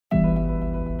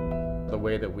The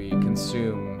way that we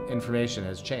consume information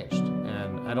has changed,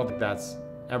 and I don't think that's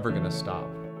ever going to stop.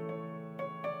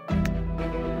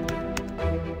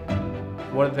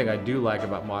 One of the things I do like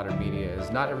about modern media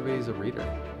is not everybody's a reader.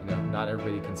 Not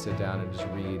everybody can sit down and just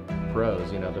read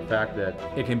prose. The fact that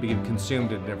it can be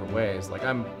consumed in different ways. Like,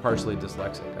 I'm partially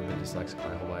dyslexic. I've been dyslexic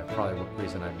my whole life. Probably the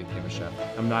reason I became a chef.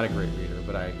 I'm not a great reader,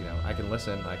 but I can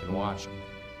listen, I can watch.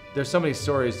 There's so many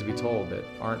stories to be told that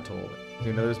aren't told.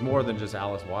 There's more than just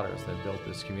Alice Waters that built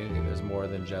this community. There's more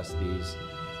than just these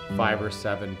 5 or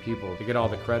 7 people to get all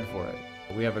the cred for it.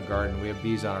 We have a garden, we have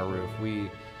bees on our roof.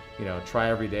 We try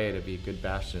every day to be good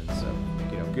bastions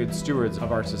of, good stewards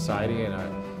of our society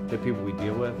and the people we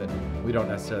deal with, and we don't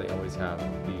necessarily always have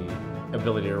the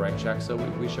ability to write checks, so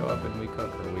we show up and we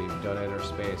cook, or we donate our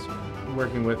space.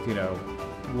 Working with,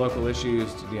 local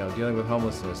issues, dealing with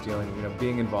homelessness,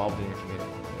 being involved in your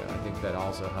community. I think that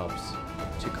also helps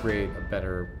to create a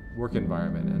better work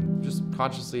environment and just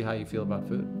consciously how you feel about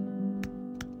food.